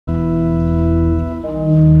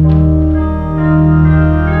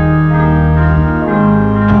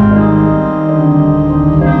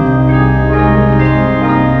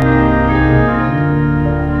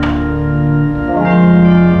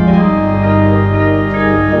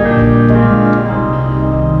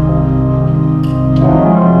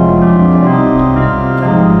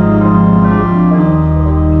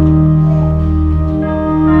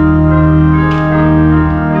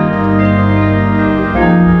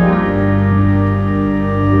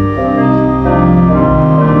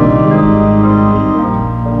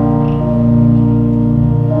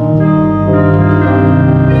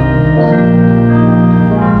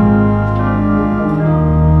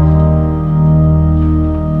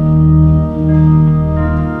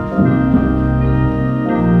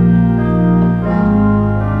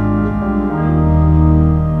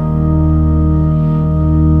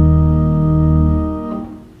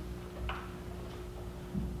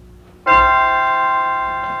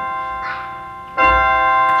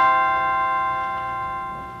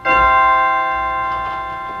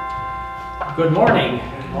Good morning.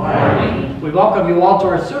 Good morning. We welcome you all to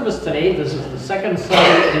our service today. This is the second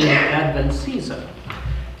Sunday in the Advent season.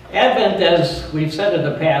 Advent, as we've said in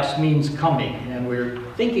the past, means coming, and we're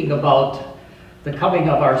thinking about the coming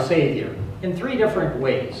of our Savior in three different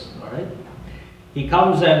ways. All right? He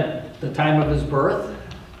comes at the time of his birth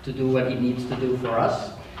to do what he needs to do for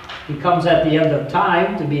us. He comes at the end of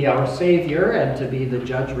time to be our Savior and to be the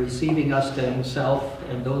judge receiving us to himself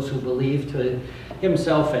and those who believe to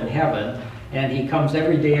himself in heaven. And he comes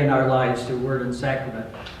every day in our lives through word and sacrament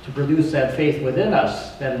to produce that faith within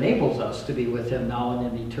us that enables us to be with him now and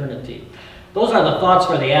in eternity. Those are the thoughts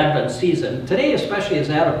for the Advent season. Today especially is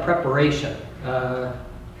that of preparation.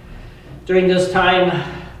 During this time,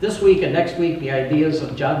 this week and next week, the ideas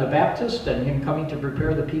of John the Baptist and him coming to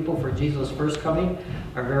prepare the people for Jesus' first coming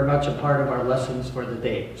are very much a part of our lessons for the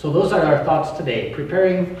day. So those are our thoughts today,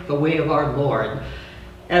 preparing the way of our Lord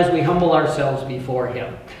as we humble ourselves before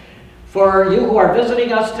him. For you who are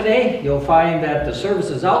visiting us today, you'll find that the service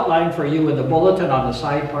is outlined for you in the bulletin on the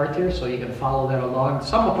side part here, so you can follow that along.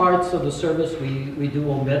 Some parts of the service we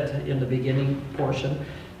do omit in the beginning portion,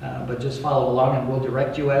 but just follow along and we'll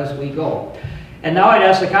direct you as we go. And now I'd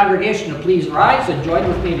ask the congregation to please rise and join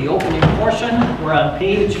with me in the opening portion. We're on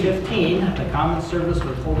page 15, the Common Service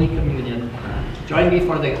with Holy Communion. Join me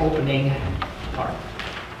for the opening part.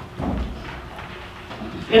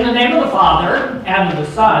 In the name of the Father, and of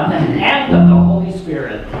the Son, and of the Holy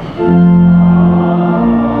Spirit.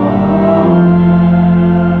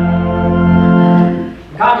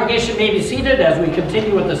 The congregation may be seated as we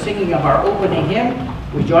continue with the singing of our opening hymn.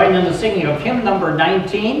 We join in the singing of hymn number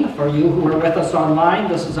 19. For you who are with us online,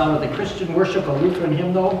 this is out of the Christian Worship, a Lutheran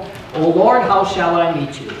hymnal. O Lord, how shall I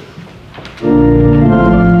meet you?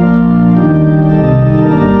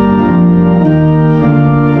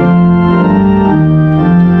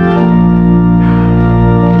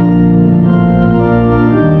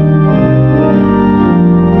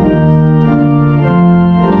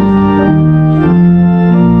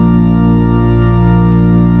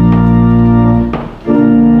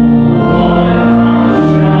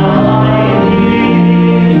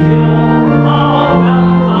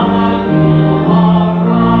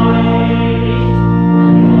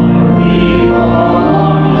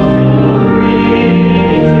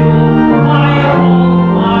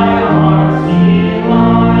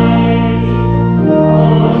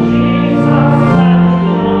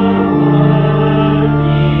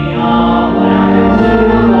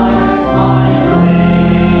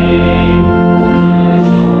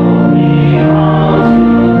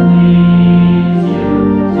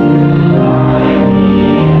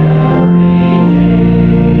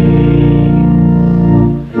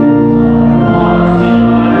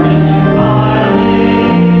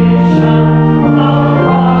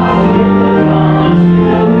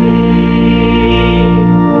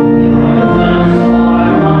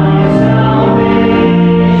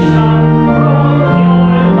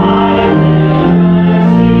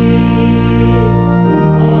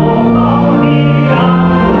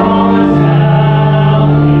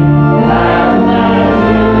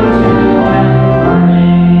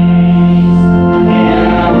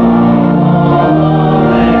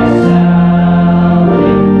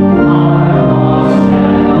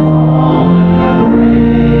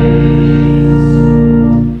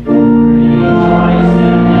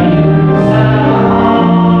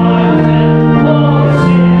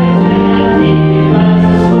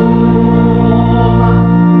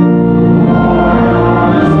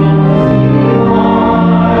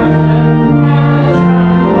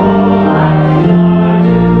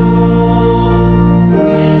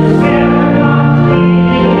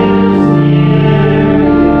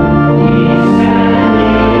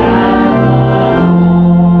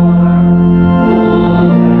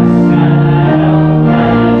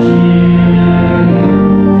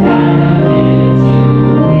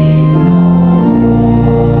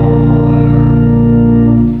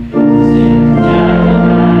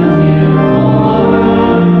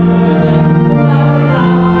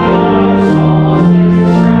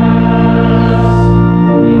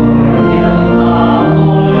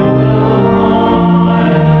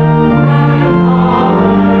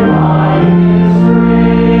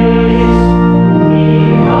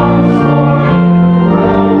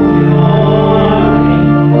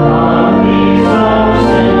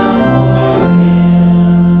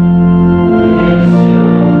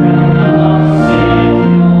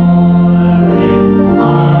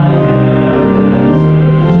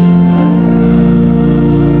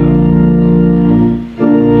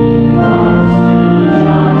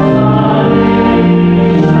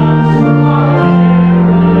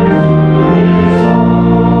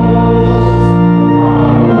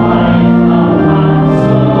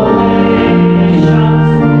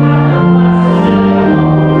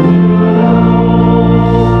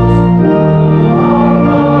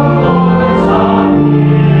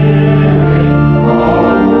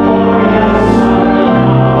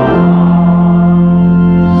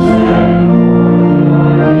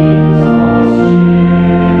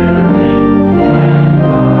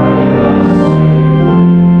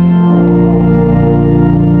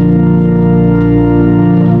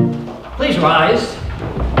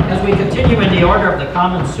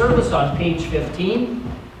 page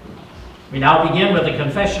 15. We now begin with the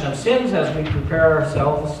confession of sins as we prepare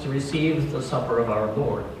ourselves to receive the supper of our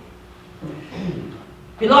Lord.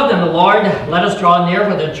 Beloved in the Lord, let us draw near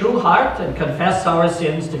with a true heart and confess our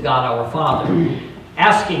sins to God our Father,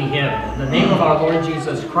 asking Him, in the name of our Lord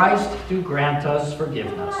Jesus Christ, to grant us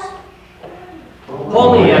forgiveness.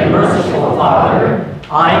 Holy and merciful Father,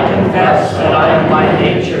 I confess that I am by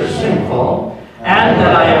nature sinful, and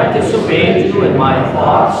that I have disobeyed you in my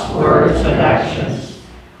thoughts, words, and actions.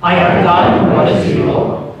 I have done what is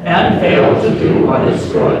evil, and failed to do what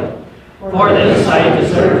is good. For this I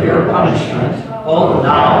deserve your punishment, both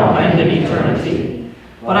now and in eternity.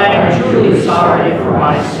 But I am truly sorry for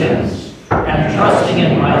my sins, and trusting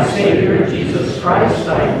in my Savior, Jesus Christ,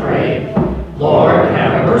 I pray, Lord,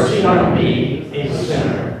 have mercy on me, a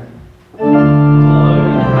sinner.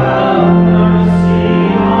 Lord, have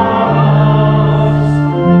mercy on us.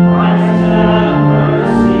 Christ, have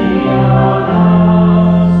mercy on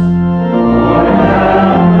us. Lord,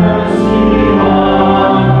 have mercy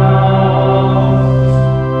on us.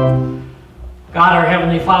 God, our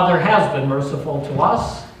Heavenly Father, has been merciful to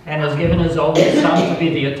us and has given His only Son to be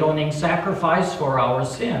the atoning sacrifice for our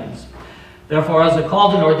sins. Therefore, as a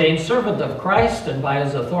called and ordained servant of Christ and by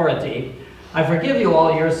His authority, I forgive you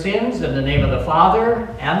all your sins in the name of the Father,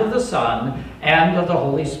 and of the Son, and of the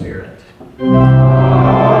Holy Spirit. Amen.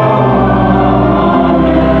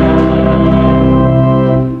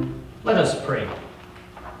 Let us pray.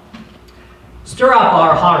 Stir up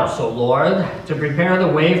our hearts, O Lord, to prepare the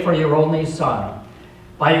way for your only Son.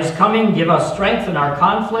 By His coming, give us strength in our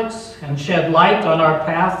conflicts and shed light on our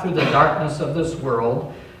path through the darkness of this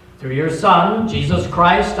world. Through your Son, Jesus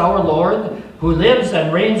Christ, our Lord, who lives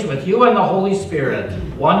and reigns with you and the Holy Spirit,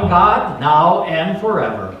 one God, now and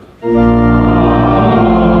forever.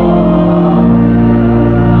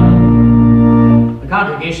 The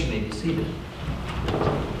congregation may be seated.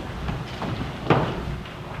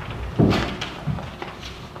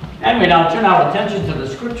 And we now turn our attention to the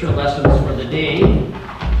scripture lessons for the day.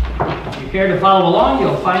 If you care to follow along,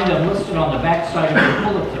 you'll find them listed on the back side of your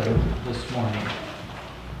bulletin this morning.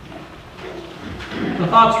 The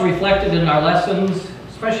thoughts reflected in our lessons,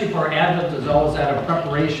 especially for Advent, is always that of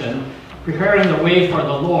preparation, preparing the way for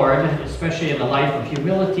the Lord, especially in the life of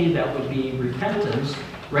humility that would be repentance,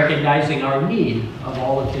 recognizing our need of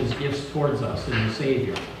all of His gifts towards us in the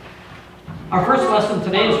Savior. Our first lesson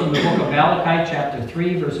today is from the book of Malachi, chapter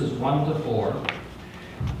 3, verses 1 to 4.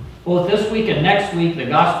 Both this week and next week, the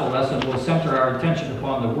gospel lesson will center our attention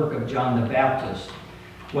upon the work of John the Baptist.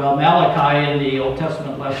 Well, Malachi in the Old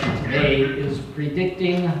Testament lesson today is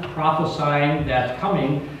predicting, prophesying that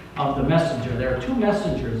coming of the messenger. There are two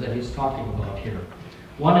messengers that he's talking about here.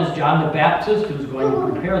 One is John the Baptist, who's going to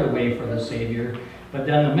prepare the way for the Savior, but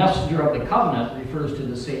then the messenger of the covenant refers to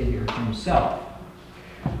the Savior himself.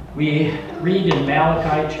 We read in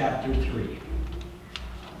Malachi chapter 3.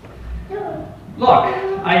 Look,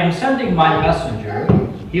 I am sending my messenger.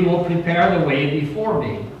 He will prepare the way before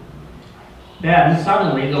me. Then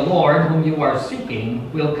suddenly the Lord, whom you are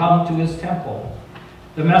seeking, will come to His temple.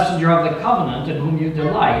 The messenger of the covenant in whom you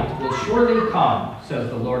delight will surely come,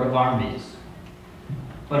 says the Lord of armies.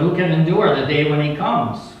 But who can endure the day when He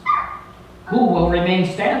comes? Who will remain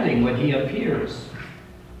standing when He appears?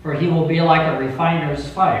 For He will be like a refiner's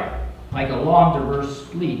fire, like a launderer's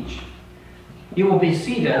bleach. He will be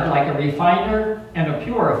seated like a refiner and a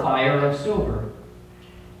purifier of silver.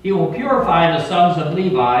 He will purify the sons of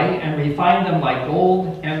Levi and refine them like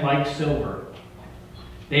gold and like silver.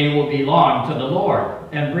 They will belong to the Lord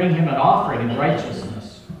and bring Him an offering in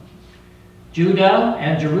righteousness. Judah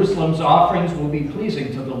and Jerusalem's offerings will be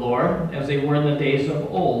pleasing to the Lord, as they were in the days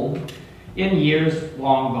of old, in years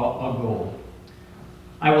long ago.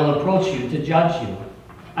 I will approach you to judge you.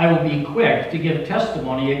 I will be quick to give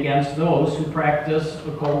testimony against those who practice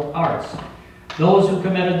occult arts, those who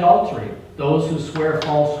commit adultery, those who swear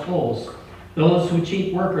false oaths, those who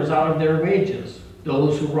cheat workers out of their wages,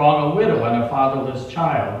 those who wrong a widow and a fatherless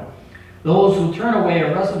child, those who turn away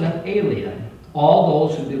a resident alien, all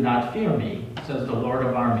those who do not fear me, says the Lord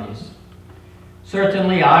of armies.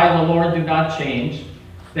 Certainly I, the Lord, do not change.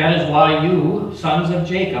 That is why you, sons of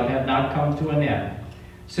Jacob, have not come to an end.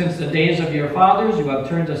 Since the days of your fathers you have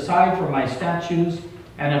turned aside from my statutes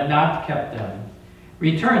and have not kept them.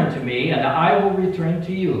 Return to me, and I will return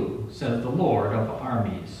to you, says the Lord of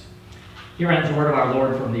armies. Here ends the word of our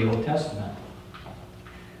Lord from the Old Testament.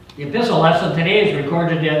 The epistle lesson today is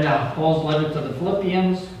recorded in Paul's letter to the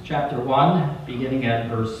Philippians, chapter 1, beginning at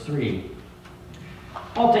verse 3.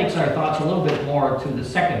 Paul takes our thoughts a little bit more to the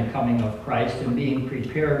second coming of Christ and being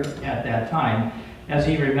prepared at that time. as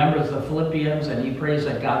he remembers the Philippians, and he prays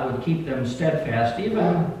that God would keep them steadfast, even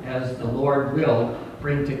as the Lord will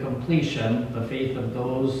bring to completion the faith of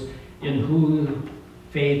those in whose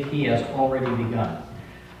faith he has already begun.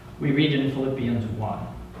 We read in Philippians 1.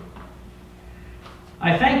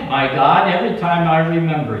 I thank my God every time I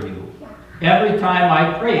remember you, every time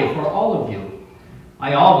I pray for all of you.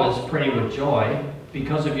 I always pray with joy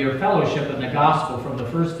because of your fellowship in the gospel from the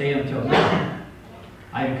first day until now.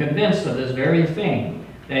 I am convinced of this very thing,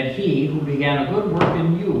 that he who began a good work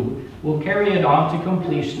in you will carry it on to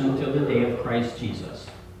completion until the day of Christ Jesus.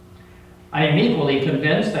 I am equally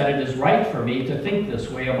convinced that it is right for me to think this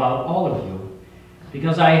way about all of you,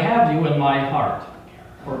 because I have you in my heart,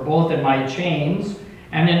 for both in my chains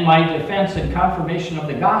and in my defense and confirmation of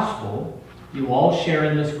the gospel, you all share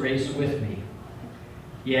in this grace with me.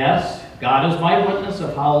 Yes, God is my witness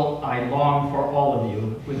of how I long for all of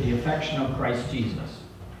you with the affection of Christ Jesus.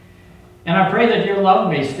 And I pray that your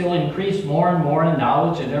love may still increase more and more in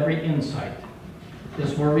knowledge and every insight.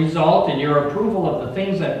 This will result in your approval of the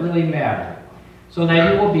things that really matter, so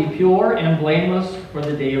that you will be pure and blameless for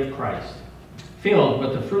the day of Christ, filled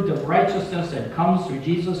with the fruit of righteousness that comes through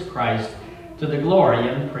Jesus Christ, to the glory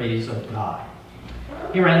and praise of God.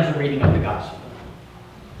 Here ends the reading of the gospel.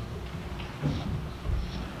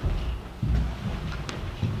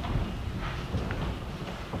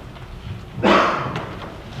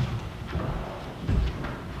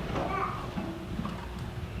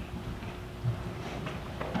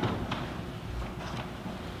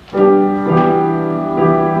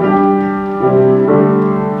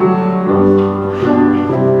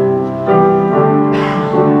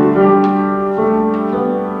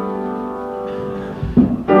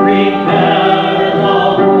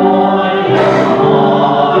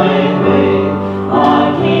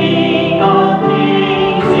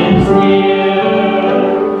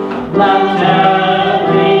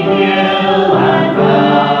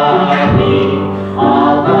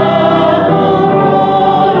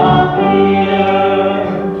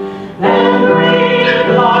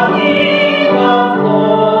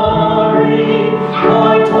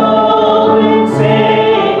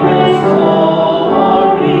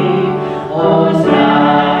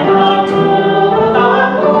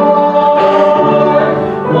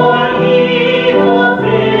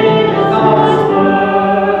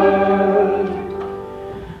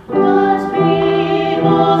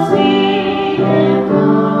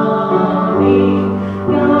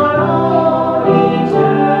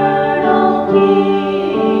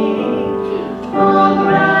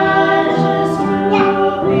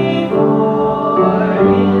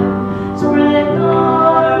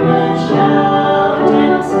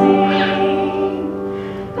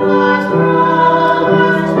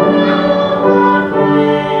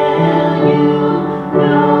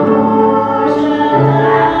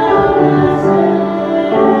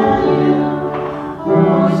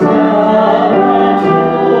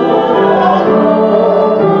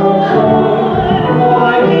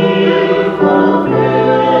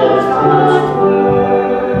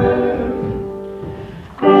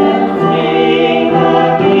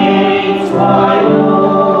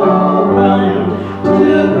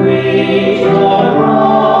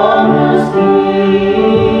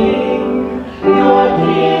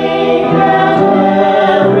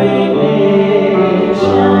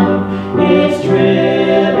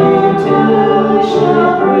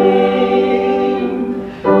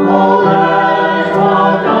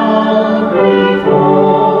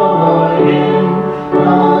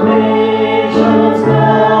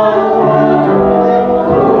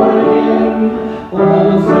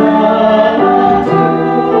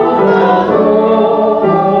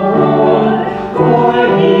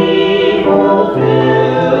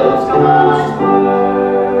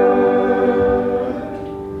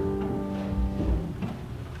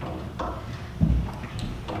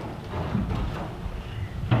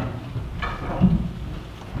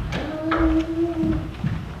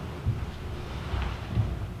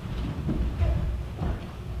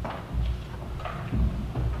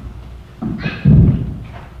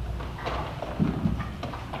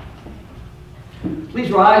 Please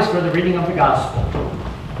rise for the reading of the gospel.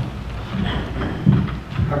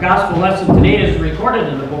 Our gospel lesson today is recorded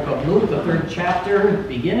in the book of Luke, the 3rd chapter,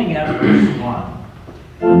 beginning at verse 1.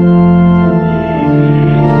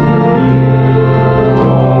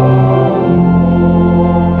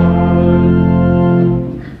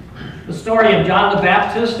 The story of John the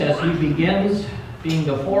Baptist as he begins being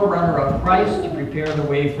the forerunner of Christ to prepare the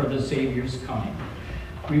way for the Savior's coming.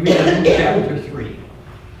 We read in Luke chapter 3.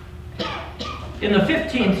 In the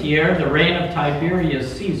 15th year of the reign of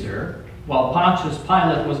Tiberius Caesar, while Pontius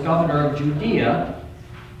Pilate was governor of Judea,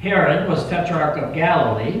 Herod was tetrarch of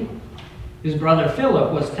Galilee. His brother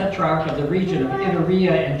Philip was tetrarch of the region of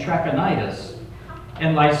Iturea and Trachonitis,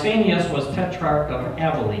 and Lysanias was tetrarch of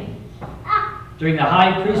Abilene. During the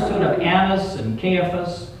high priesthood of Annas and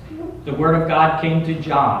Caiaphas, the word of God came to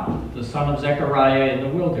John, the son of Zechariah, in the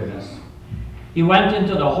wilderness. He went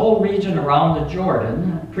into the whole region around the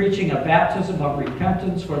Jordan, preaching a baptism of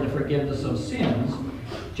repentance for the forgiveness of sins,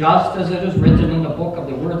 just as it is written in the book of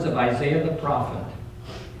the words of Isaiah the prophet.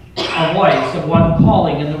 A voice of one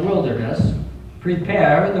calling in the wilderness,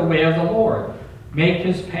 prepare the way of the Lord, make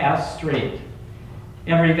his path straight.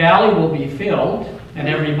 Every valley will be filled, and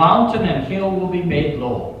every mountain and hill will be made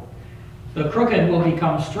low. The crooked will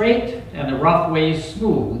become straight, and the rough ways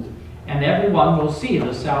smooth, and everyone will see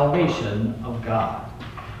the salvation of God.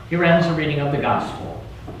 Here ends the reading of the gospel.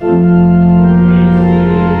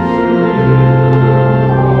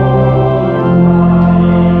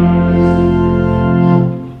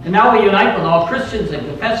 And now we unite with all Christians in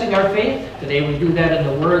confessing our faith. Today we do that in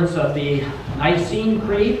the words of the Nicene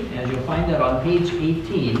Creed, as you'll find that on page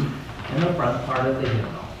 18 in the front part of the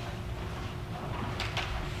hymnal.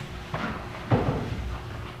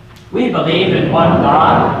 We believe in one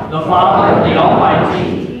God, the Father, the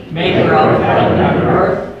Almighty, maker of heaven and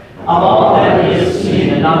earth, of all that is seen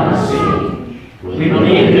and unseen. We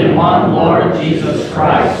believe in one Lord Jesus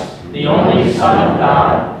Christ, the only Son of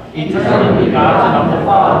God, eternally begotten of the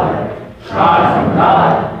Father, God from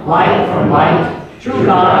God, light from light, true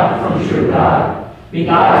God from true God,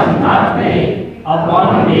 begotten, not made, of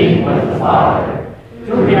one being with the Father.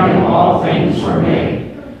 Through him all things were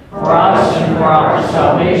made. For us and for our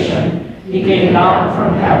salvation, he came down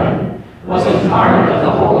from heaven, was incarnate of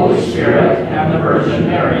the Holy Spirit and the Virgin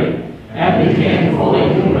Mary, and became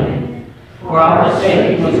fully human. For our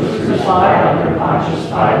sake he was crucified under Pontius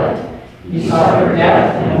Pilate. He suffered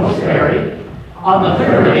death and was buried. On the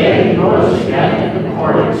third day he rose again in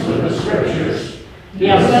accordance with the Scriptures. He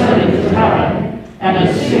ascended into heaven, and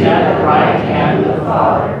is seated at the right hand of the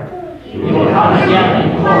Father. He will come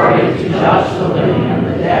again in glory to judge the living and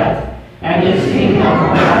the dead, and his kingdom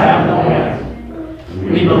will have no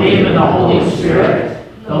end. We believe in the Holy Spirit,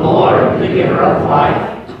 the Lord, the giver of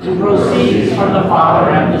life, who proceeds from the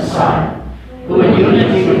Father and the Son, who in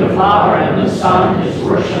unity with the Father and the Son is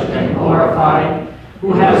worshipped and glorified,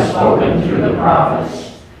 who has spoken through the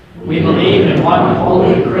prophets. We believe in one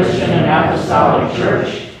holy Christian and apostolic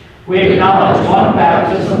church. We acknowledge one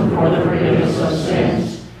baptism for the forgiveness of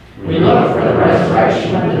sins. We look for the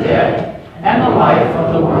resurrection of the dead and the life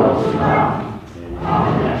of the world to come.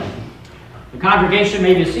 Amen. The congregation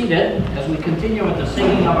may be seated as we continue with the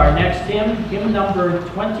singing of our next hymn, hymn number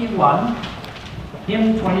 21.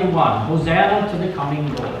 Hymn 21, Hosanna to the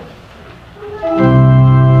Coming Lord. Hosanna,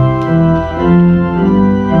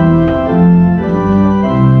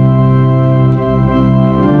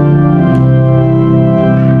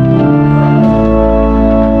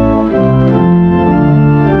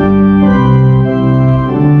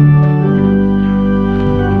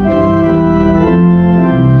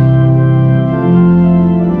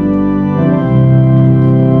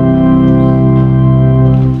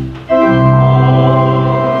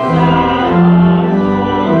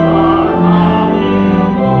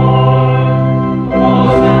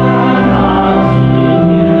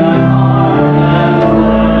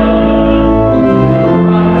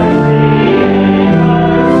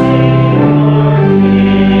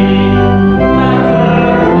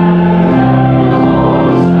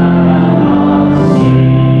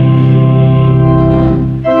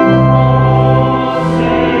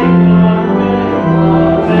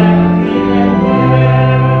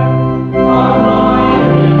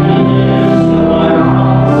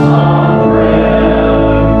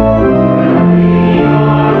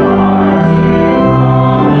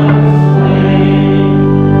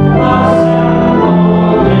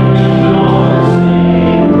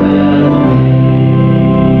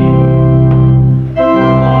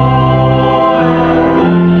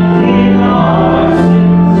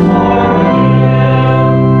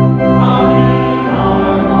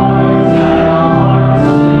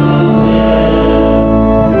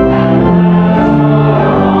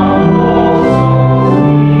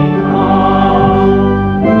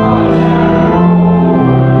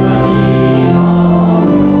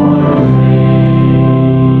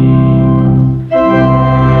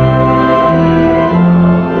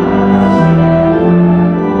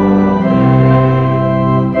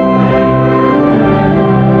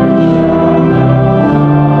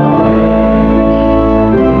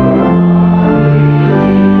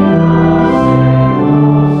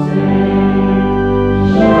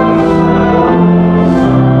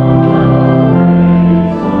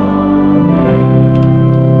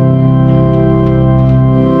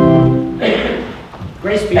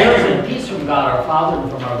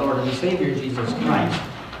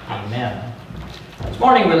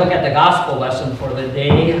 morning we look at the gospel lesson for the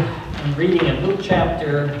day. I'm reading in Luke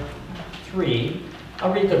chapter 3.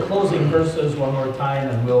 I'll read the closing verses one more time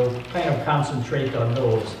and we'll kind of concentrate on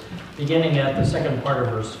those, beginning at the second part of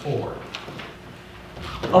verse 4.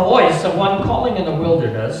 A voice of one calling in the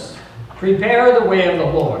wilderness, "Prepare the way of the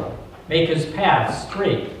Lord, make his path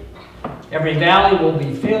straight. Every valley will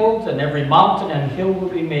be filled, and every mountain and hill will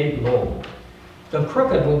be made low. The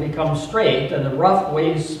crooked will become straight, and the rough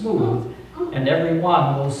ways smooth, and every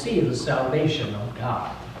one will see the salvation of God."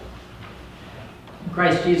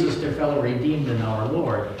 Christ Jesus, dear fellow redeemed in our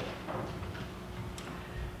Lord.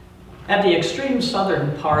 At the extreme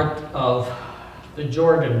southern part of the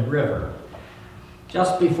Jordan River,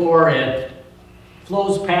 just before it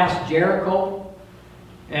flows past Jericho,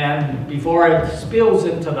 and before it spills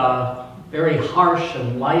into the very harsh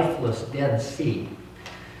and lifeless Dead Sea,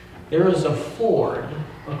 there is a ford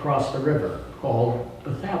across the river called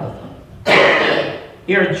Bethabara.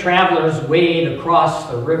 Here travelers wade across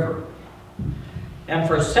the river. And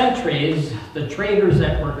for centuries, the traders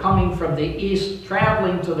that were coming from the east,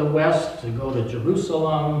 traveling to the west to go to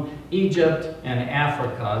Jerusalem, Egypt, and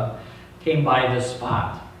Africa, came by this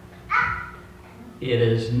spot. It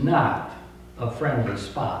is not a friendly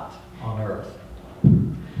spot on earth.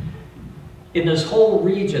 In this whole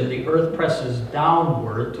region, the earth presses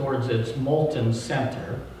downward towards its molten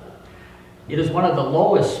center. It is one of the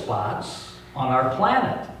lowest spots on our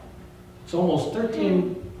planet. It's almost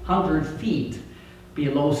 1,300 feet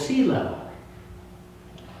below sea level.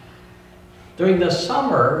 During the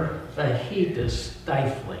summer, the heat is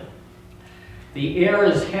stifling. The air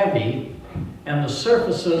is heavy, and the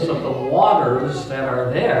surfaces of the waters that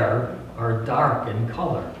are there are dark in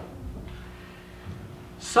color.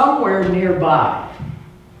 Somewhere nearby,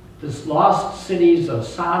 the lost cities of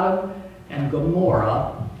Sodom and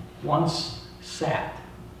Gomorrah once sat.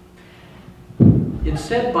 It's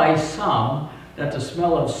said by some that the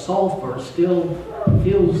smell of sulfur still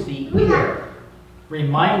fills the air,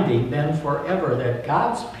 reminding them forever that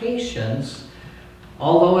God's patience,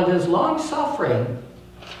 although it is long-suffering,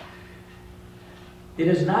 it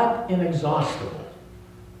is not inexhaustible.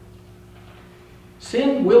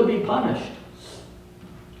 Sin will be punished.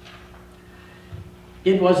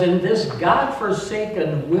 It was in this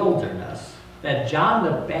God-forsaken wilderness that John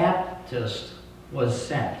the Baptist was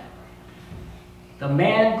sent. The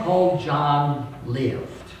man called John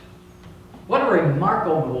lived. What a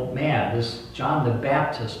remarkable man this John the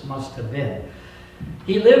Baptist must have been.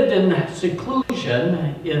 He lived in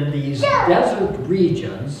seclusion in these desert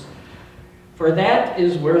regions, for that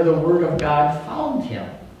is where the Word of God found him,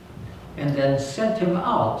 and then sent him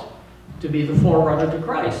out to be the forerunner to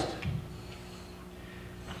Christ.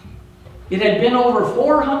 It had been over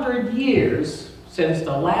 400 years since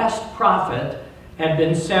the last prophet had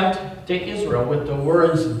been sent to Israel with the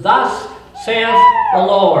words, "Thus saith the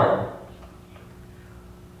Lord."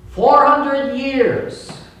 400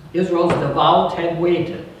 years Israel's devout had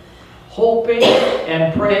waited, hoping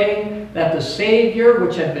and praying that the Savior,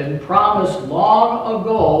 which had been promised long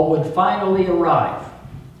ago, would finally arrive.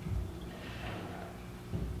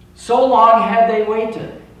 So long had they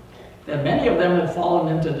waited that many of them had fallen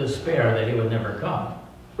into despair that he would never come.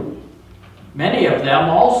 Many of them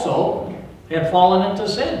also had fallen into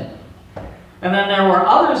sin. And then there were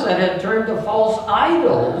others that had turned to false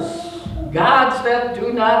idols, gods that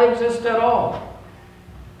do not exist at all.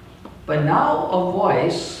 But now a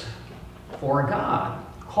voice for God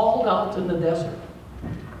called out in the desert,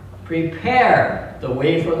 "Prepare the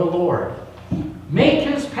way for the Lord. Make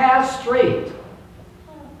his path straight."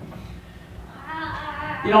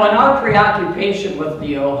 You know, in our preoccupation with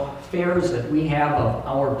the affairs that we have of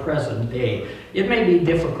our present day, it may be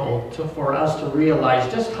difficult for us to realize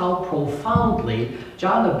just how profoundly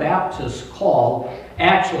John the Baptist's call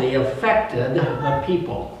actually affected the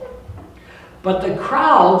people. But the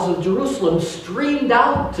crowds of Jerusalem streamed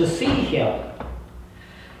out to see him.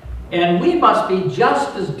 And we must be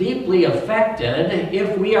just as deeply affected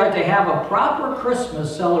if we are to have a proper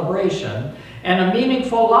Christmas celebration and a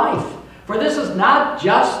meaningful life. For this is not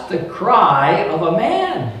just the cry of a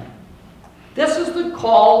man. This is the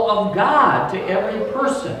call of God to every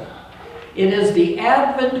person. It is the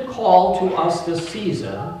Advent call to us this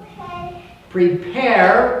season.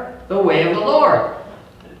 Prepare the way of the Lord.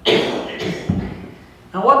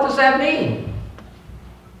 Now, what does that mean?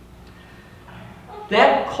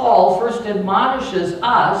 That call first admonishes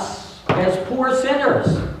us as poor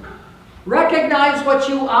sinners. Recognize what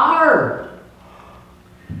you are.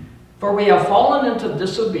 For we have fallen into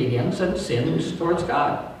disobedience and sins towards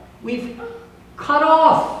God. We've cut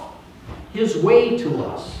off his way to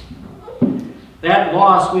us. That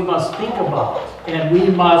loss we must think about, and we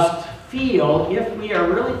must feel if we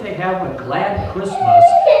are really to have a glad Christmas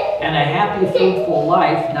and a happy, fruitful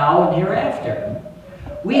life now and hereafter.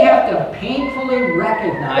 We have to painfully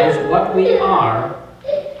recognize what we are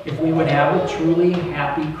if we would have a truly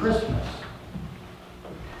happy Christmas.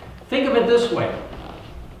 Think of it this way.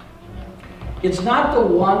 It's not the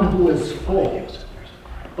one who is full,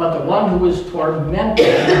 but the one who is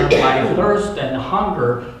tormented by thirst and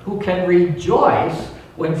hunger, who can rejoice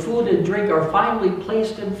when food and drink are finally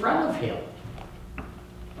placed in front of him.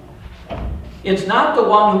 It's not the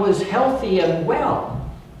one who is healthy and well,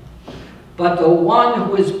 but the one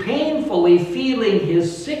who is painfully feeling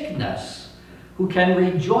his sickness, who can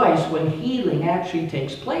rejoice when healing actually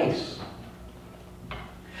takes place.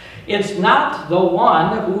 It's not the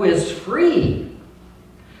one who is free,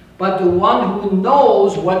 but the one who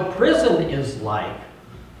knows what prison is like,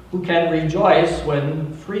 who can rejoice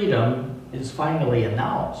when freedom is finally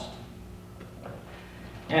announced.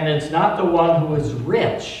 And it's not the one who is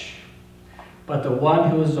rich, but the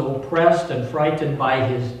one who is oppressed and frightened by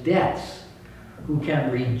his debts, who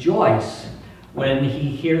can rejoice when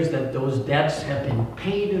he hears that those debts have been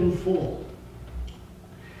paid in full.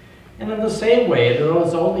 And in the same way, there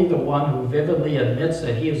is only the one who vividly admits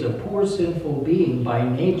that he is a poor, sinful being by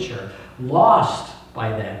nature, lost by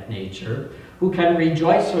that nature, who can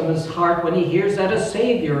rejoice from his heart when he hears that a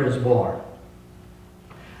Savior is born.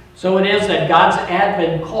 So it is that God's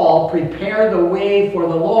Advent call, prepare the way for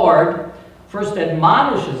the Lord, first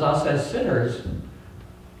admonishes us as sinners,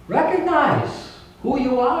 recognize who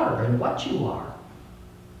you are and what you are.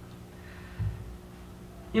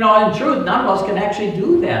 You know, in truth, none of us can actually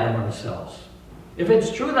do that of ourselves. If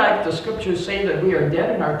it's true that the scriptures say that we are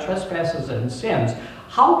dead in our trespasses and sins,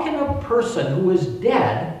 how can a person who is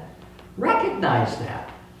dead recognize that?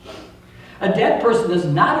 A dead person is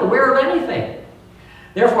not aware of anything.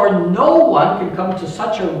 Therefore, no one can come to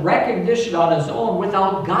such a recognition on his own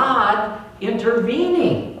without God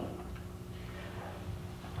intervening.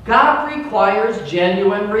 God requires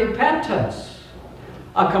genuine repentance,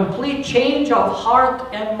 a complete change of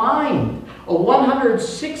heart and mind, a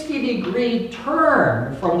 160-degree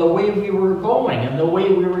turn from the way we were going and the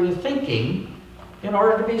way we were thinking in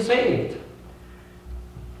order to be saved.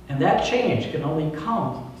 And that change can only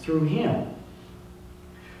come through Him.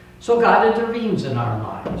 So God intervenes in our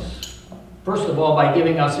lives. First of all, by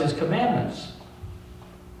giving us His commandments.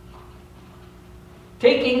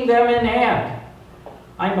 Taking them in hand,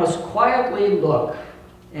 I must quietly look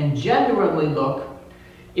and genuinely look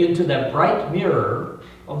into the bright mirror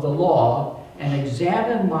of the law and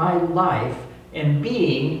examine my life and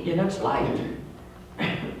being in its light.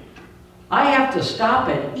 I have to stop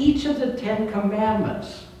at each of the 10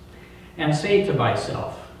 commandments and say to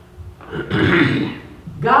myself,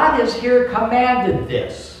 God has here commanded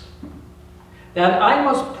this, that I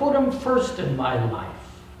must put Him first in my life,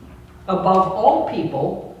 above all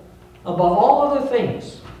people, above all other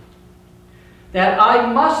things, that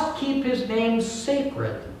I must keep His name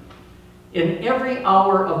sacred in every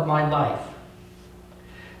hour of my life,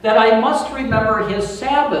 that I must remember His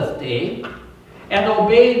Sabbath day and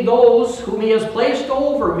obey those whom He has placed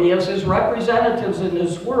over me as His representatives in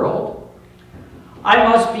this world. I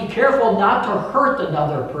must be careful not to hurt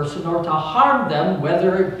another person or to harm them,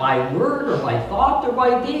 whether by word or by thought or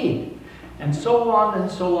by deed, and so on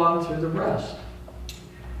through the rest.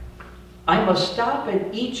 I must stop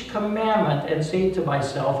at each commandment and say to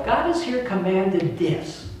myself, God has here commanded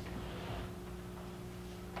this.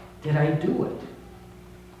 Did I do it?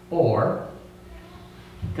 Or,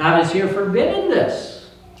 God has here forbidden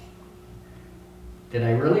this. Did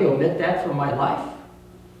I really omit that from my life?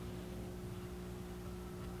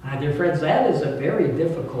 Dear friends, that is a very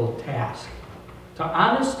difficult task. To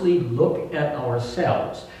honestly look at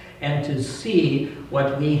ourselves and to see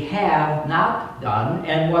what we have not done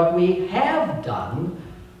and what we have done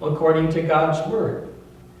according to God's Word.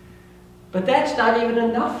 But that's not even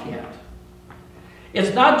enough yet.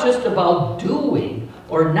 It's not just about doing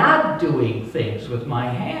or not doing things with my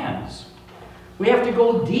hands. We have to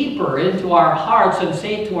go deeper into our hearts and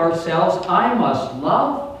say to ourselves, I must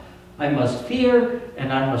love, I must fear,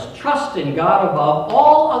 and I must trust in God above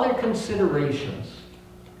all other considerations.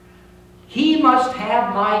 He must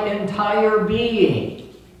have my entire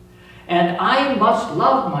being. And I must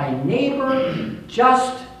love my neighbor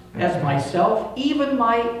just as myself, even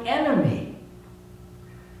my enemy.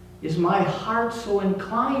 Is my heart so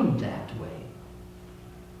inclined that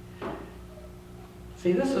way?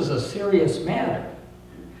 See, this is a serious matter.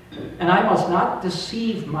 And I must not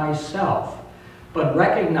deceive myself, but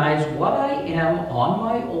recognize what I am on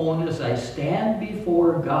my own as I stand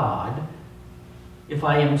before God if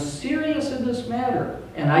I am serious in this matter,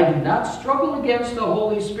 and I do not struggle against the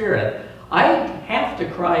Holy Spirit, I have to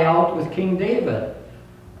cry out with King David,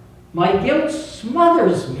 my guilt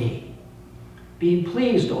smothers me. Be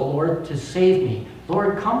pleased, O Lord, to save me.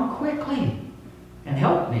 Lord, come quickly and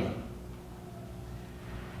help me.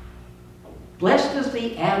 Blessed is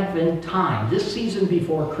the Advent time, this season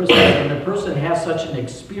before Christmas, when a person has such an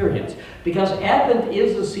experience, because Advent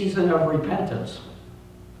is a season of repentance.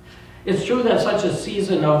 It's true that such a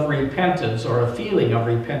season of repentance or a feeling of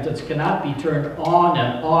repentance cannot be turned on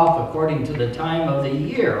and off according to the time of the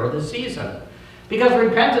year or the season, because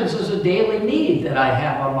repentance is a daily need that I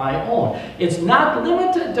have on my own. It's not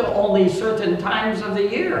limited to only certain times of the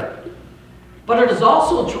year. But it is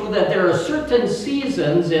also true that there are certain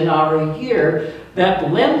seasons in our year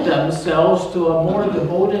that lend themselves to a more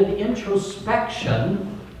devoted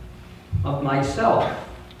introspection of myself,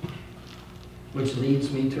 which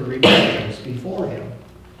leads me to repentance before Him.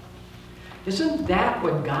 Isn't that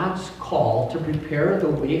what God's call to prepare the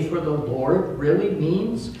way for the Lord really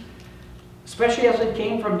means? Especially as it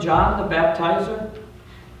came from John the Baptizer.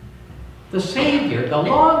 The Savior, the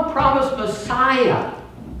long-promised Messiah,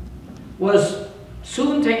 was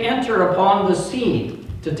soon to enter upon the scene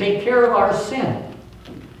to take care of our sin.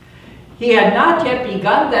 He had not yet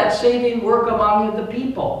begun that saving work among the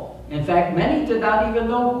people. In fact, many did not even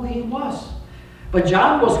know who He was. But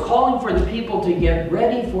John was calling for the people to get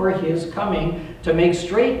ready for His coming, to make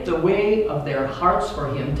straight the way of their hearts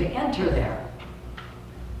for Him to enter there,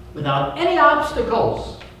 without any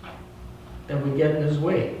obstacles that would get in His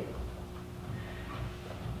way.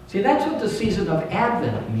 See, that's what the season of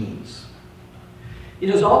Advent means. It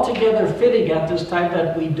is altogether fitting at this time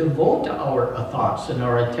that we devote our thoughts and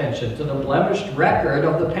our attention to the blemished record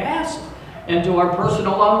of the past and to our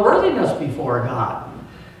personal unworthiness before God.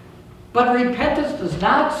 But repentance does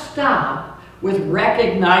not stop with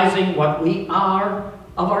recognizing what we are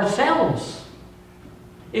of ourselves.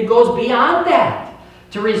 It goes beyond that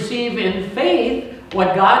to receive in faith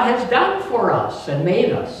what God has done for us and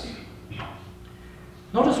made us.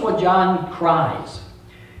 Notice what John cries.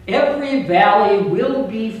 Every valley will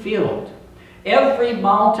be filled. Every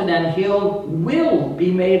mountain and hill will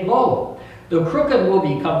be made low. The crooked will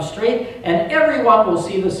become straight, and everyone will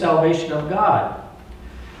see the salvation of God.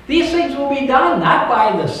 These things will be done not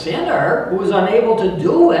by the sinner who is unable to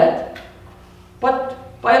do it,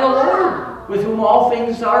 but by the Lord, with whom all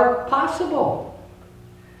things are possible.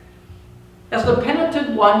 As the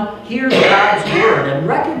penitent one hears God's word and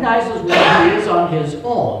recognizes what he is on his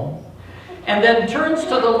own, and then turns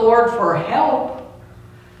to the Lord for help,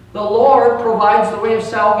 the Lord provides the way of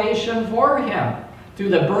salvation for him through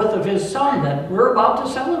the birth of His Son that we're about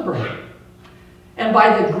to celebrate. And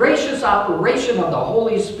by the gracious operation of the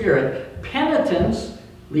Holy Spirit, penitence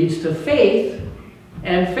leads to faith,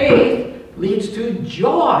 and faith leads to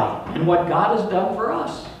joy in what God has done for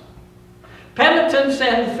us. Penitence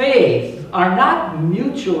and faith are not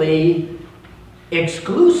mutually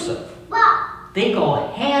exclusive. They go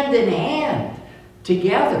hand in hand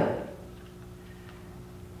together.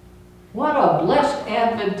 What a blessed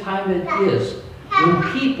Advent time it is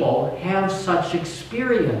when people have such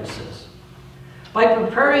experiences. By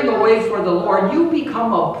preparing the way for the Lord, you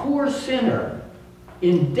become a poor sinner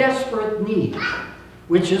in desperate need,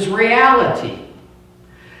 which is reality.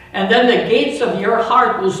 And then the gates of your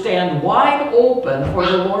heart will stand wide open for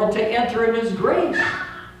the Lord to enter in His grace.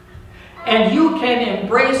 And you can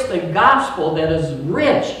embrace the gospel that is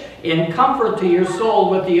rich in comfort to your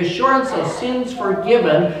soul with the assurance of sins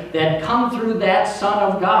forgiven that come through that Son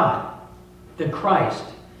of God, the Christ.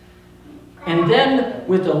 And then,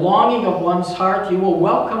 with the longing of one's heart, you will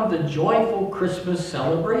welcome the joyful Christmas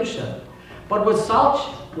celebration. But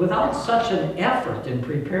without such an effort in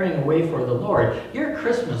preparing a way for the Lord, your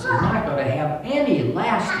Christmas is not going to have any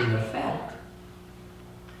lasting effect.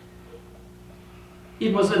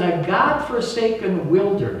 It was in a God-forsaken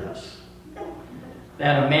wilderness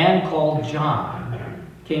that a man called John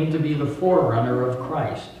came to be the forerunner of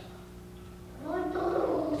Christ.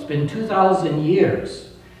 It's been 2,000 years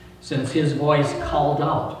since his voice called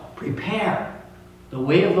out, "Prepare the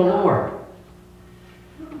way of the Lord."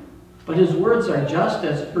 But his words are just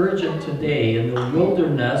as urgent today in the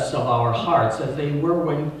wilderness of our hearts as they were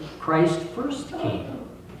when Christ first came.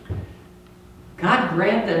 God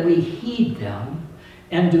grant that we heed them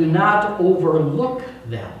and do not overlook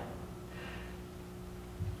them.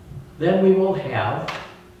 Then we will have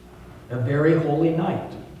a very holy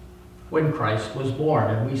night when Christ was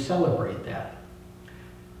born, and we celebrate that.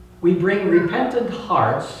 We bring repentant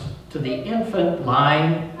hearts to the infant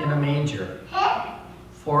lying in a manger.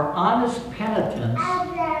 For honest penitence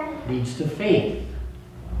leads to faith,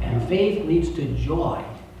 And faith leads to joy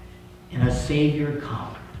in a Savior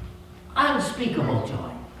come. Unspeakable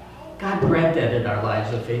joy. God grant that in our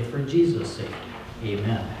lives of faith for Jesus' sake.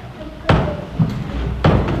 Amen.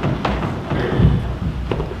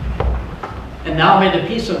 And now may the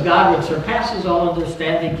peace of God, which surpasses all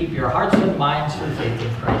understanding, keep your hearts and minds through faith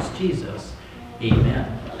in Christ Jesus.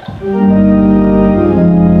 Amen.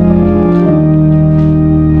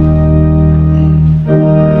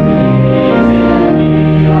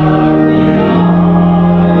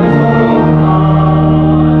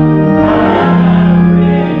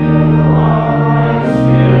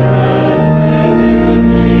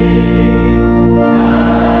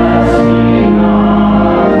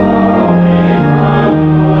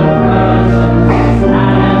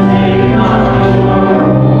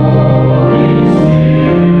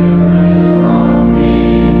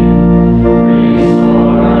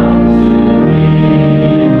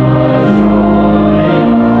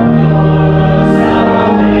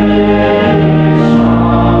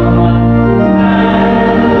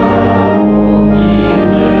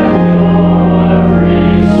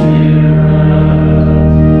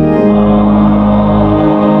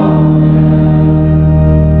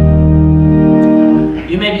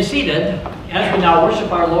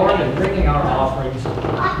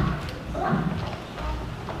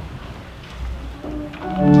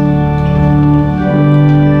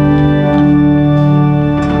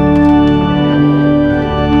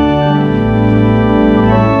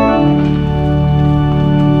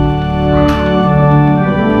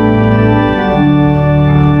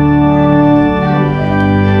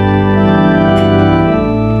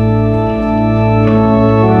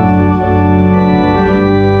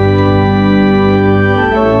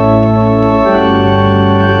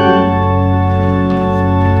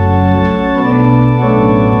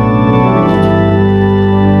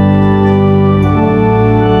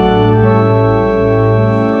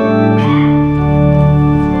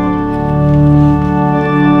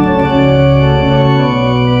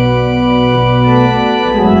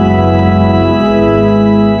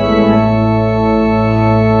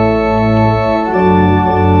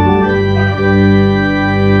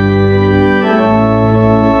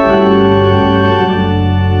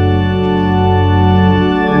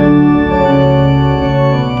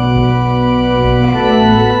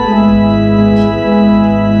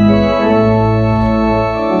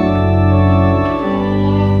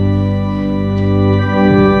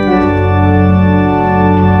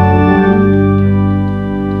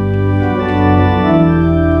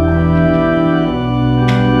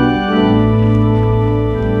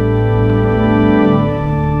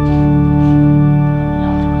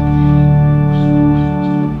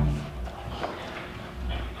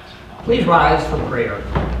 Please rise for prayer.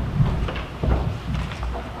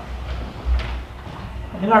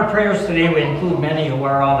 In our prayers today, we include many who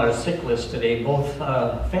are on our sick list today, both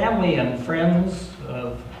family and friends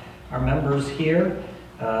of our members here.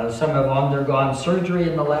 Some have undergone surgery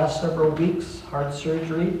in the last several weeks, heart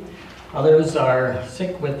surgery. Others are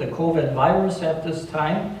sick with the COVID virus at this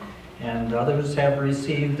time, and others have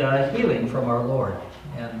received healing from our Lord.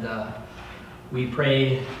 And we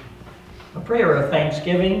pray a prayer of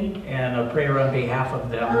thanksgiving and a prayer on behalf of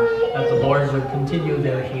them that the Lord would continue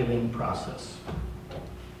their healing process.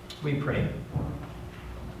 We pray.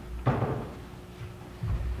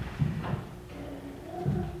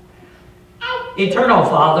 Eternal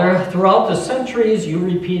Father, throughout the centuries you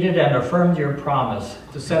repeated and affirmed your promise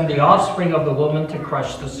to send the offspring of the woman to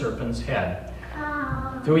crush the serpent's head.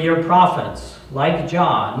 Through your prophets, like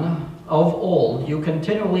John of old, you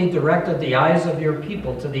continually directed the eyes of your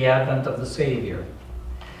people to the advent of the Savior.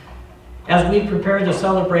 As we prepare to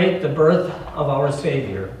celebrate the birth of our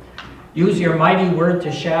Savior, use your mighty word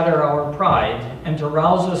to shatter our pride and to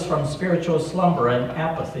rouse us from spiritual slumber and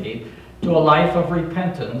apathy to a life of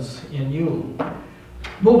repentance in you.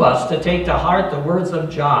 Move us to take to heart the words of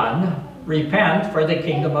John, repent, for the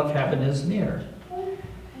kingdom of heaven is near.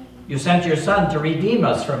 You sent your Son to redeem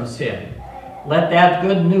us from sin. Let that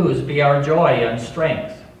good news be our joy and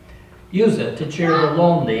strength. Use it to cheer the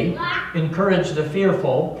lonely, encourage the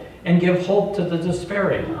fearful, and give hope to the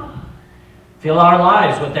despairing. Fill our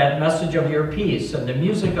lives with that message of your peace and the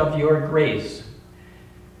music of your grace.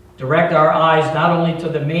 Direct our eyes not only to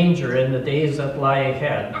the manger in the days that lie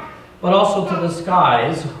ahead, but also to the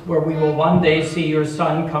skies, where we will one day see your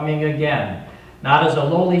Son coming again, not as a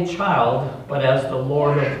lowly child, but as the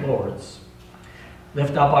Lord of Lords.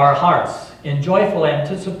 Lift up our hearts in joyful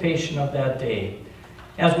anticipation of that day.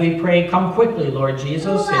 As we pray, come quickly, Lord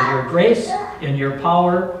Jesus, in your grace, in your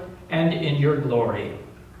power, and in your glory.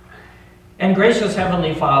 And gracious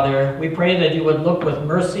Heavenly Father, we pray that you would look with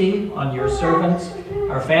mercy on your servants,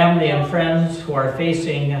 our family and friends who are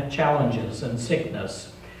facing challenges and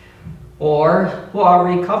sickness, or who are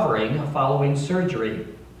recovering following surgery.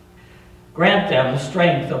 Grant them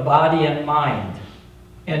strength of body and mind,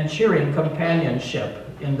 and cheering companionship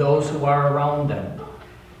in those who are around them.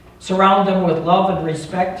 Surround them with love and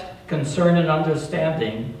respect, concern and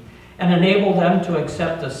understanding, and enable them to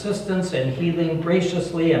accept assistance and healing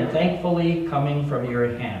graciously and thankfully coming from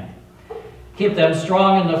your hand. Keep them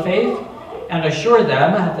strong in the faith and assure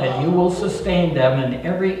them that you will sustain them in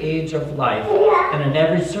every age of life and in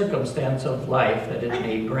every circumstance of life that it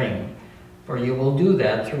may bring. For you will do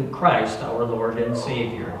that through Christ our Lord and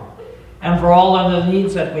Savior. And for all other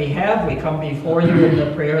needs that we have, we come before you in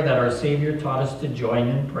the prayer that our Savior taught us to join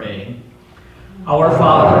in praying. Our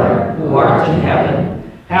Father, who art in heaven,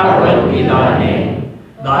 hallowed be thy name.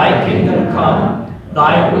 Thy kingdom come,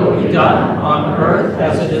 thy will be done on earth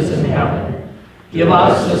as it is in heaven. Give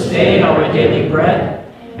us this day our daily bread,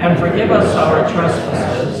 and forgive us our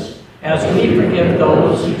trespasses, as we forgive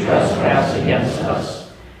those who trespass against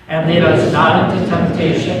us. And lead us not into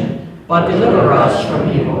temptation, but deliver us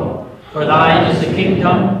from evil. For thine is the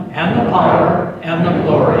kingdom, and the power, and the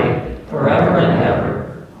glory, forever and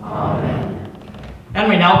ever. Amen. And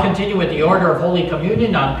we now continue with the order of Holy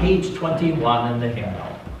Communion on page 21 in the hymnal.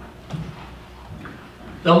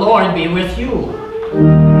 The Lord be with you.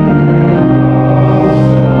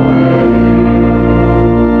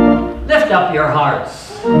 Lift up your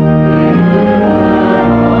hearts.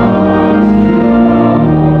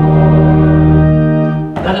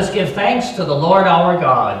 Let us give thanks to the Lord our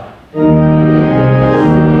God.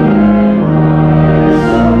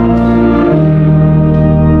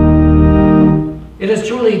 It is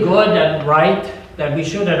truly good and right that we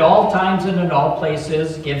should at all times and in all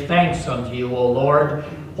places give thanks unto you, O Lord,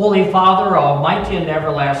 Holy Father, almighty and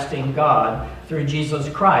everlasting God, through Jesus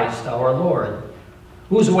Christ our Lord,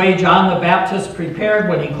 whose way John the Baptist prepared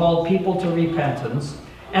when he called people to repentance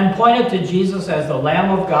and pointed to Jesus as the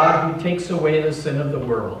Lamb of God who takes away the sin of the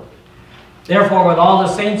world. Therefore, with all the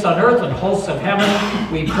saints on earth and hosts of heaven,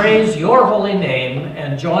 we praise your holy name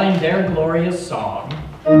and join their glorious song.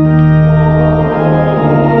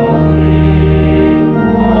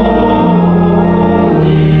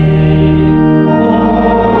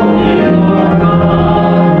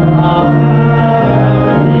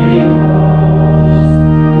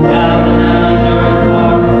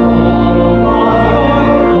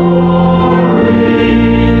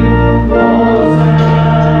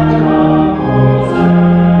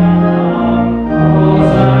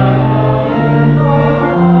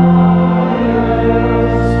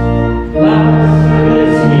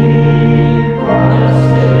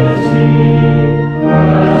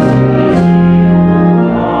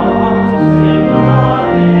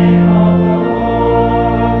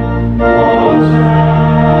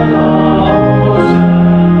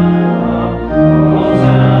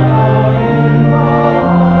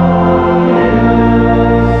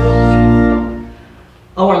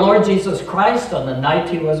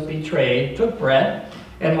 He was betrayed, took bread,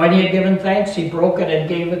 and when he had given thanks, he broke it and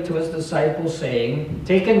gave it to his disciples, saying,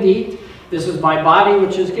 "Take and eat, this is my body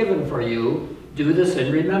which is given for you. Do this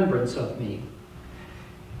in remembrance of me."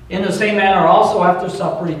 In the same manner also after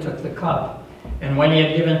supper he took the cup, and when he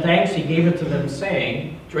had given thanks, he gave it to them,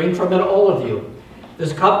 saying, "Drink from it, all of you.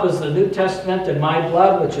 This cup is the New Testament in my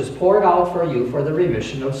blood, which is poured out for you for the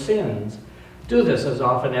remission of sins. Do this as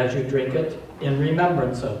often as you drink it in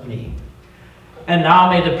remembrance of me." And now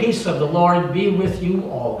may the peace of the Lord be with you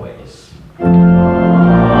always.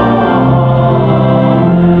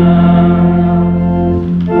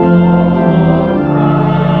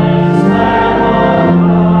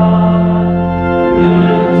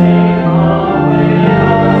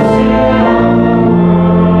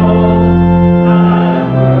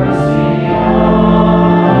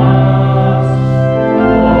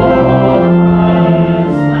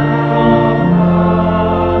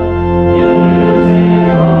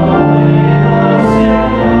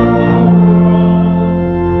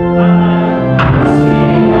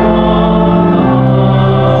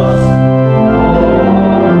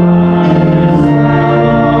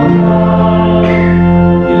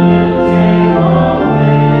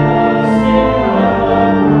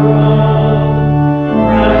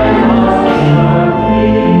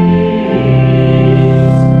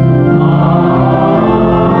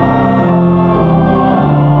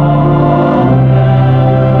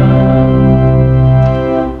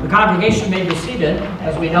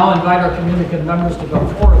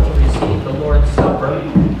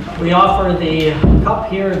 the cup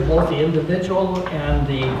here in both the individual and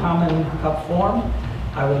the common cup form.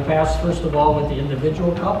 I will pass first of all with the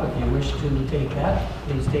individual cup. If you wish to take that,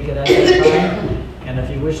 please take it at that time. And if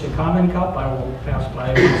you wish the common cup, I will pass by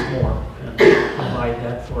once more and provide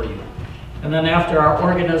that for you. And then after our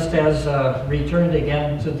organist has returned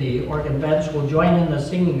again to the organ bench, we'll join in the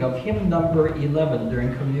singing of hymn number 11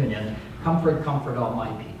 during communion, Comfort, Comfort All My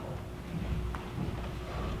People.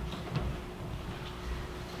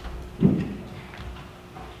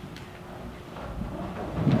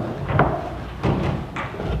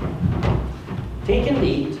 Take and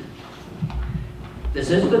eat. This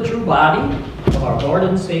is the true body of our Lord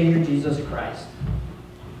and Savior Jesus Christ,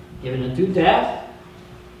 given into death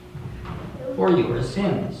for your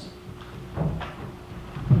sins.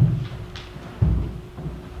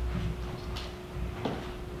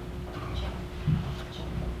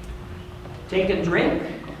 Take and drink.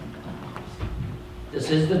 This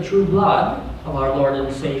is the true blood of our Lord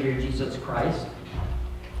and Savior Jesus Christ,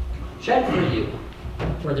 shed for you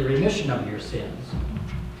for the remission of your sins.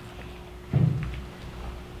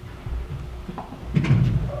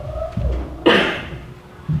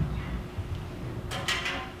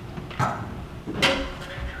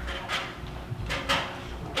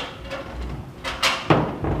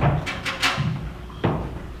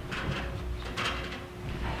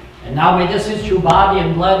 And now may this his true body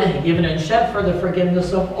and blood, given and shed for the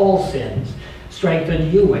forgiveness of all sins,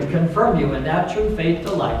 strengthen you and confirm you in that true faith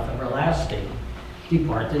to life everlasting.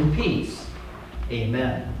 Depart in peace.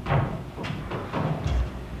 Amen.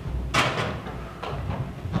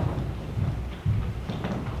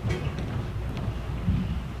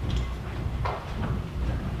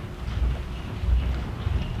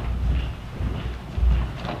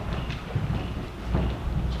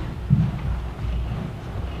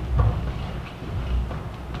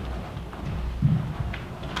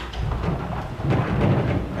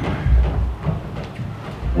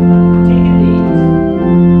 Take and eat.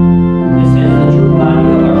 This is the true body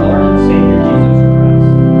of our Lord and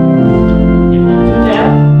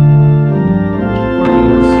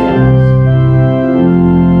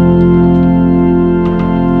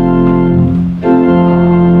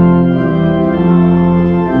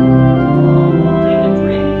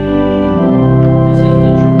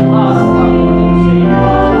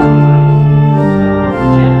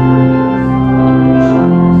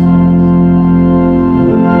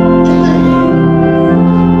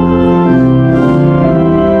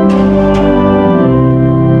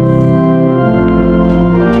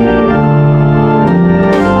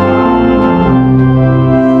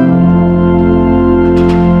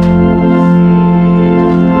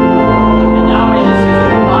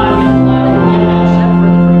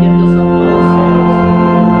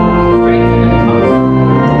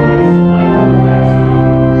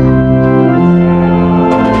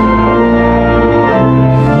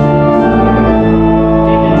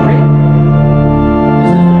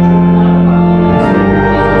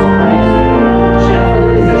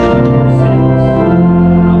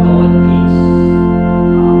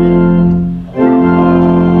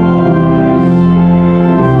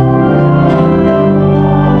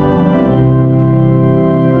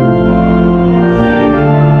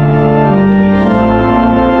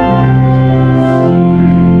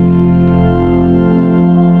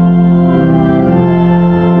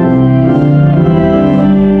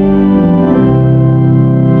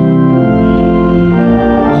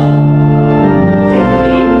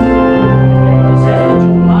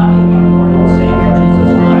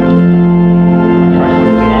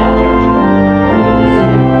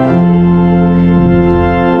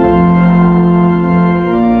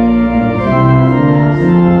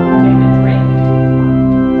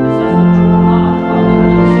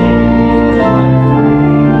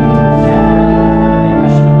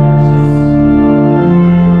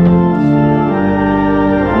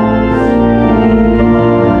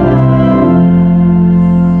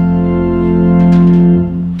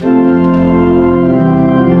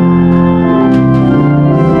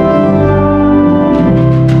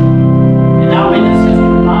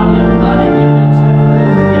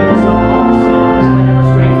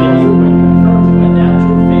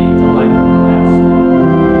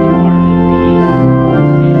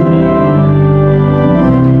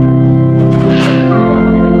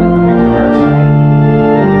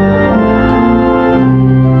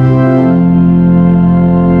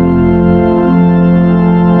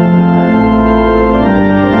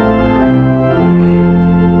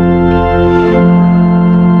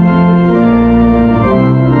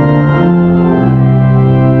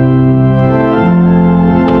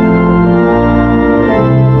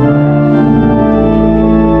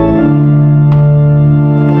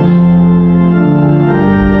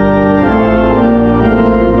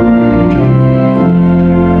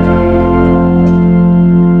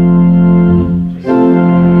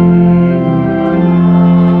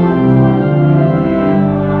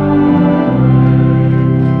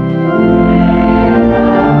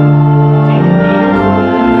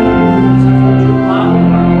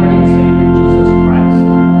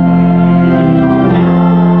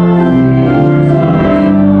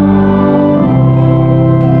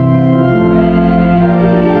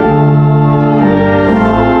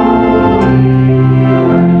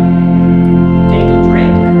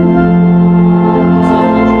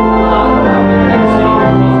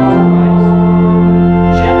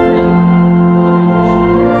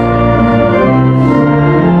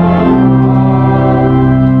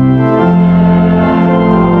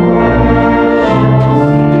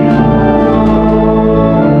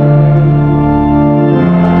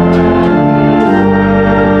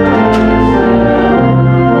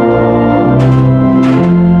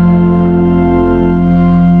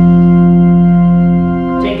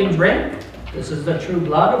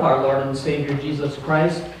Jesus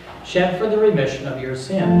Christ, shed for the remission of your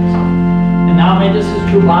sins. And now may this his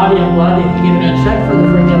true body and blood, given and shed for the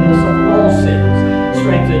forgiveness of all sins,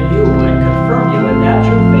 strengthen you and confirm you in that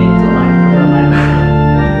true faith to life everlasting.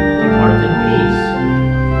 Depart in peace.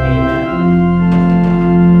 Amen.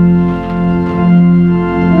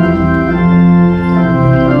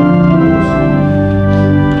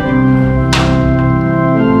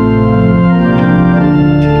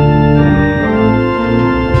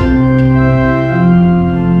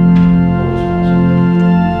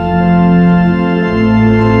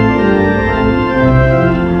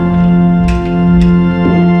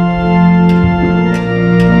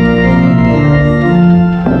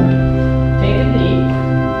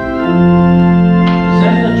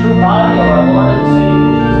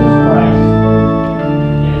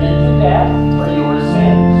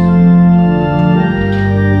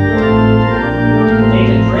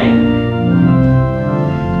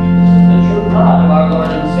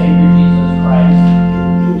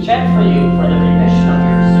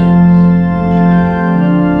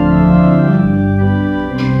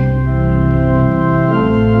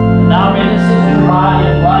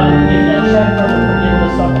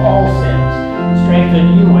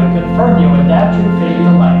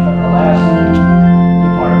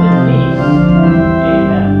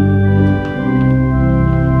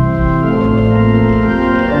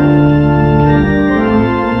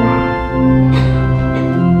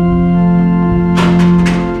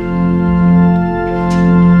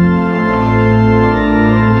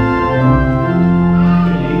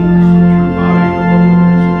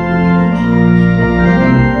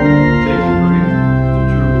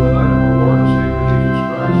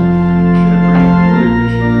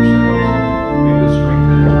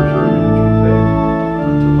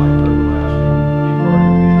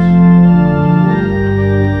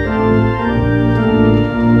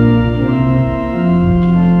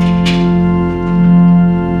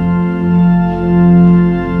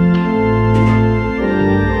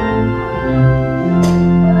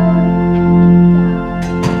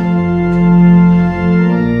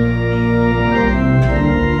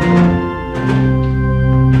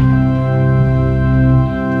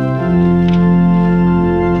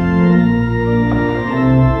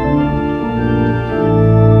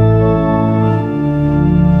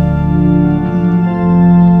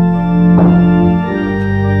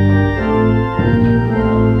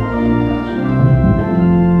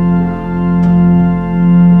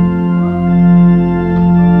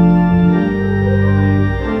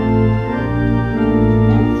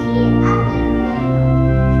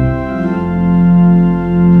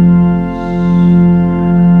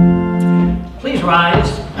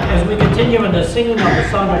 Singing of the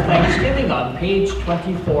Song of Thanksgiving on page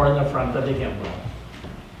 24 in the front of the hymn book.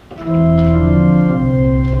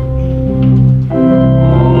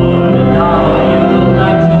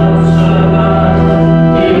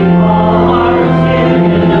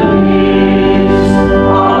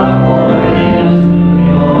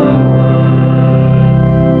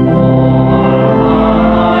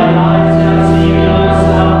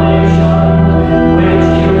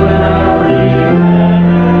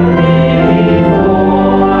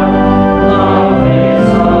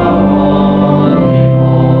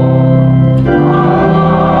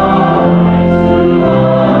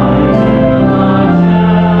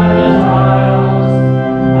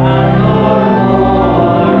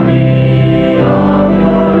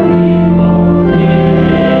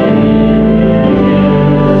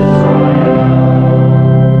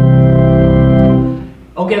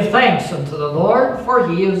 Give thanks unto the Lord, for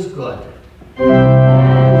he is good.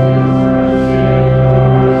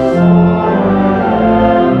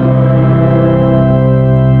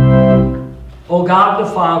 O God the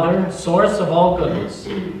Father, source of all goodness,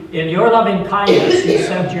 in your loving kindness you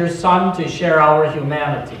sent your Son to share our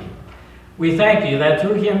humanity. We thank you that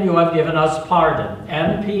through him you have given us pardon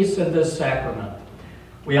and peace in this sacrament.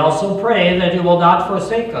 We also pray that you will not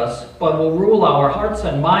forsake us, but will rule our hearts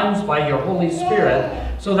and minds by your Holy Spirit,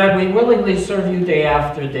 so that we willingly serve you day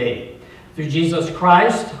after day. Through Jesus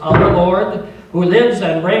Christ, our Lord, who lives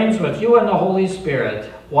and reigns with you in the Holy Spirit,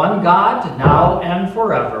 one God, now and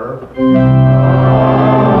forever.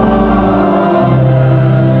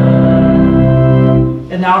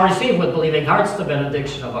 And now receive with believing hearts the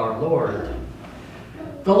benediction of our Lord.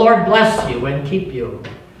 The Lord bless you and keep you.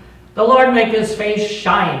 The Lord make his face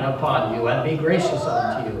shine upon you and be gracious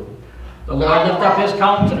unto you. The Lord lift up his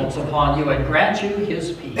countenance upon you and grant you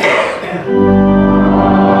his peace. The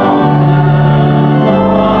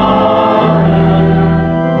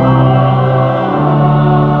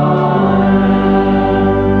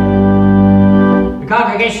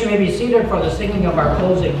congregation may be seated for the singing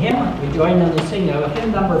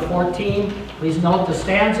 14. Please note the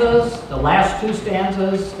stanzas, the last two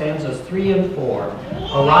stanzas, stanzas 3 and 4.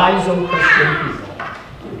 Arise, O Christian people.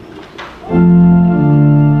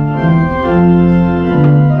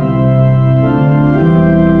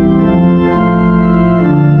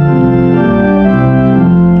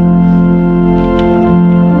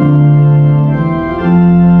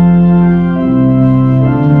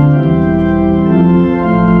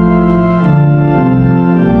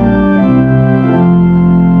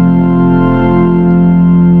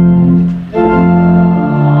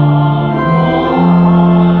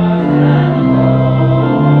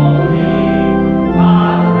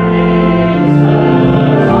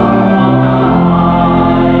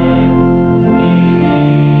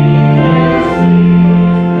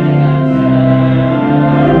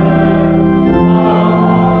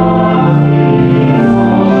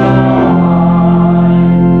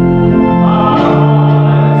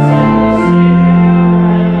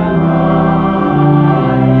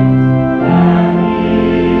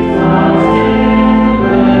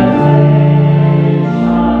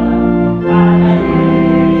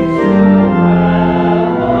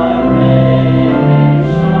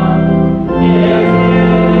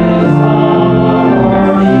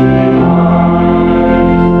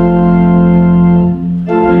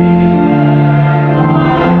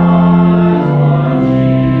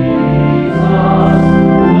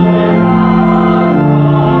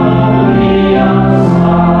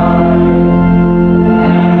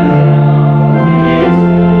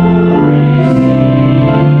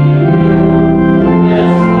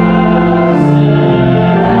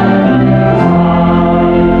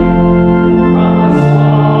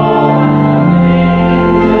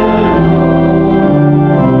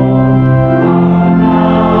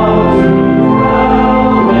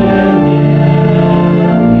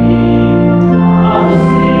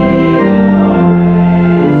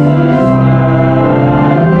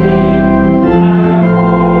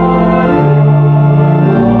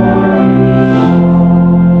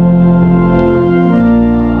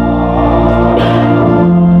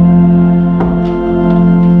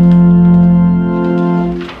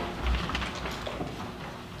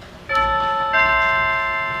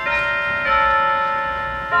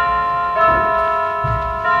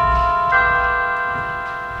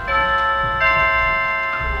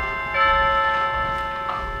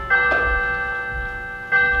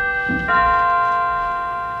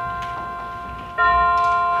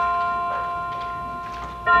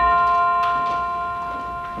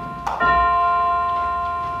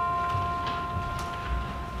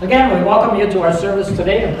 Again, we welcome you to our service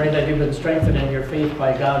today and pray that you've been strengthened in your faith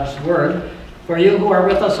by God's Word. For you who are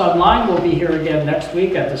with us online, we'll be here again next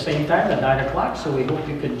week at the same time at 9 o'clock, so we hope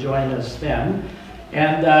you can join us then.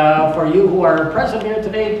 And for you who are present here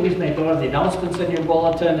today, please make note of the announcements in your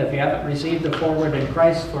bulletin. If you haven't received the Forward in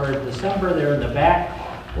Christ for December, they're in the back.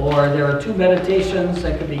 Or there are 2 meditations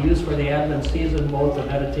that could be used for the Advent season, both the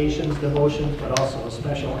meditations, devotions, but also a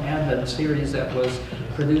special Advent series that was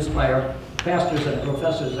produced by our pastors and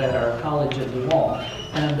professors at our college in Lyon.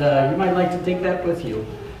 And you might like to take that with you.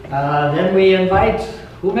 Then we invite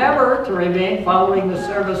whomever to remain following the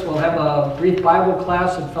service. We'll have a brief Bible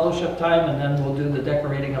class and fellowship time, and then we'll do the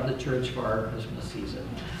decorating of the church for our Christmas season.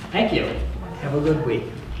 Thank you. Have a good week.